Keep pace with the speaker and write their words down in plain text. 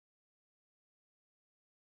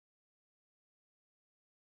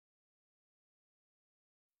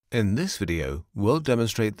In this video, we'll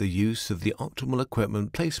demonstrate the use of the optimal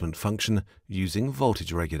equipment placement function using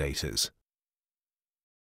voltage regulators.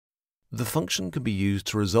 The function can be used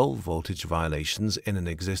to resolve voltage violations in an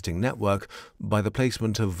existing network by the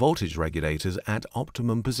placement of voltage regulators at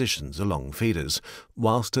optimum positions along feeders,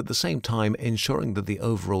 whilst at the same time ensuring that the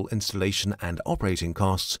overall installation and operating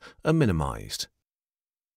costs are minimized.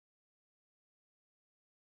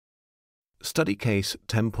 Study case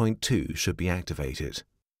 10.2 should be activated.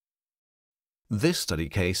 This study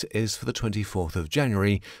case is for the 24th of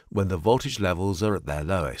January, when the voltage levels are at their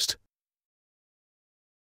lowest.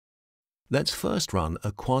 Let's first run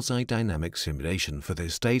a quasi-dynamic simulation for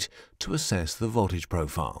this date to assess the voltage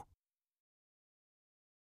profile.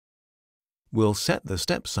 We'll set the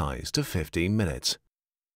step size to 15 minutes.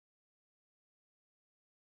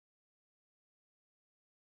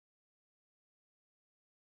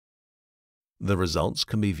 The results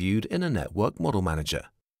can be viewed in a Network Model Manager.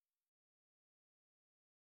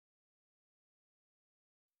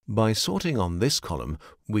 By sorting on this column,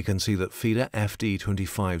 we can see that feeder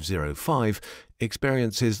FD2505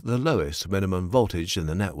 experiences the lowest minimum voltage in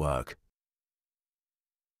the network.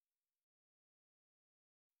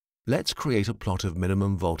 Let's create a plot of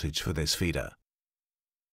minimum voltage for this feeder.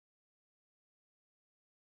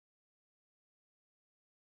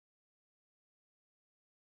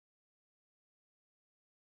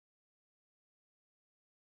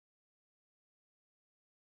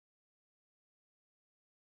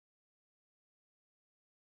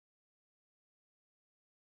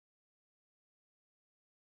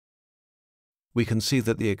 We can see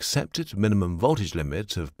that the accepted minimum voltage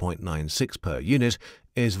limit of 0.96 per unit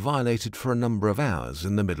is violated for a number of hours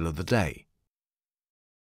in the middle of the day.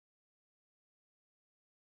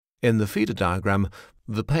 In the feeder diagram,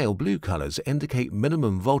 the pale blue colors indicate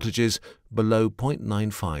minimum voltages below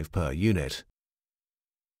 0.95 per unit.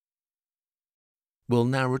 We'll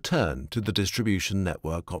now return to the Distribution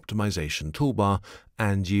Network Optimization toolbar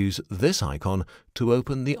and use this icon to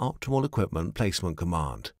open the Optimal Equipment Placement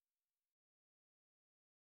command.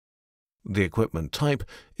 The equipment type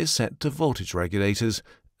is set to voltage regulators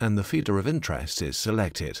and the feeder of interest is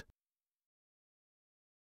selected.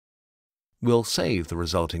 We'll save the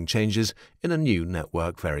resulting changes in a new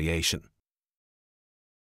network variation.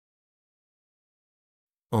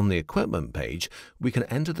 On the equipment page, we can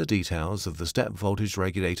enter the details of the step voltage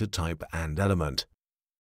regulator type and element.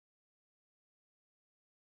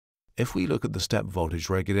 If we look at the step voltage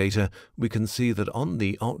regulator, we can see that on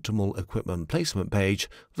the Optimal Equipment Placement page,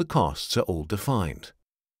 the costs are all defined.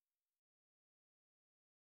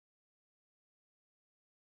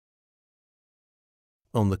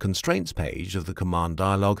 On the Constraints page of the command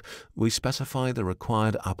dialog, we specify the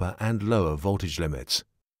required upper and lower voltage limits.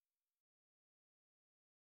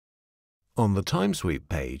 On the Time Sweep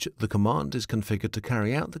page, the command is configured to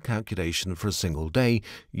carry out the calculation for a single day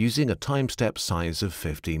using a time step size of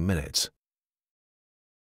 15 minutes.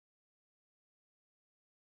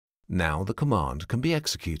 Now the command can be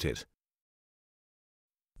executed.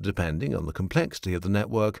 Depending on the complexity of the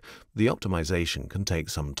network, the optimization can take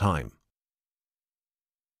some time.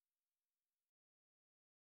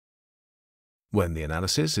 When the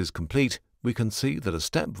analysis is complete, we can see that a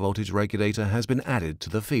step voltage regulator has been added to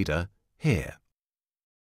the feeder here.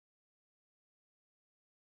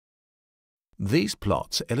 These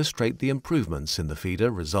plots illustrate the improvements in the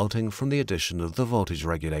feeder resulting from the addition of the voltage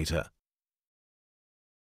regulator.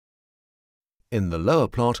 In the lower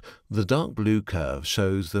plot, the dark blue curve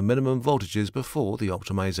shows the minimum voltages before the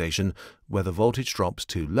optimization, where the voltage drops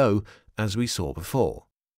too low, as we saw before.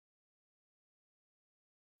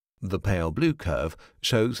 The pale blue curve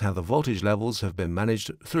shows how the voltage levels have been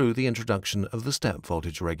managed through the introduction of the step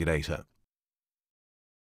voltage regulator.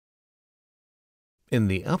 In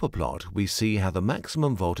the upper plot, we see how the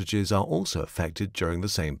maximum voltages are also affected during the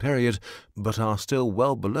same period, but are still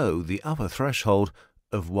well below the upper threshold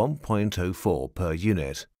of 1.04 per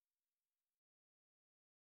unit.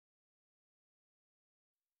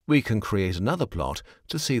 We can create another plot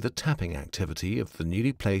to see the tapping activity of the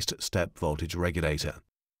newly placed step voltage regulator.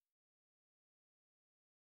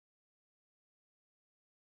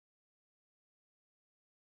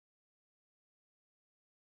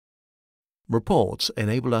 Reports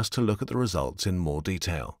enable us to look at the results in more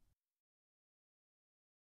detail.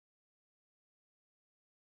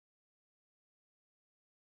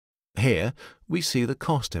 Here, we see the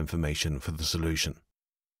cost information for the solution.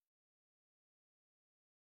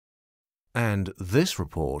 And this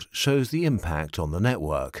report shows the impact on the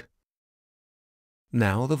network.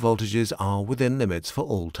 Now the voltages are within limits for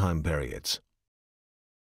all time periods.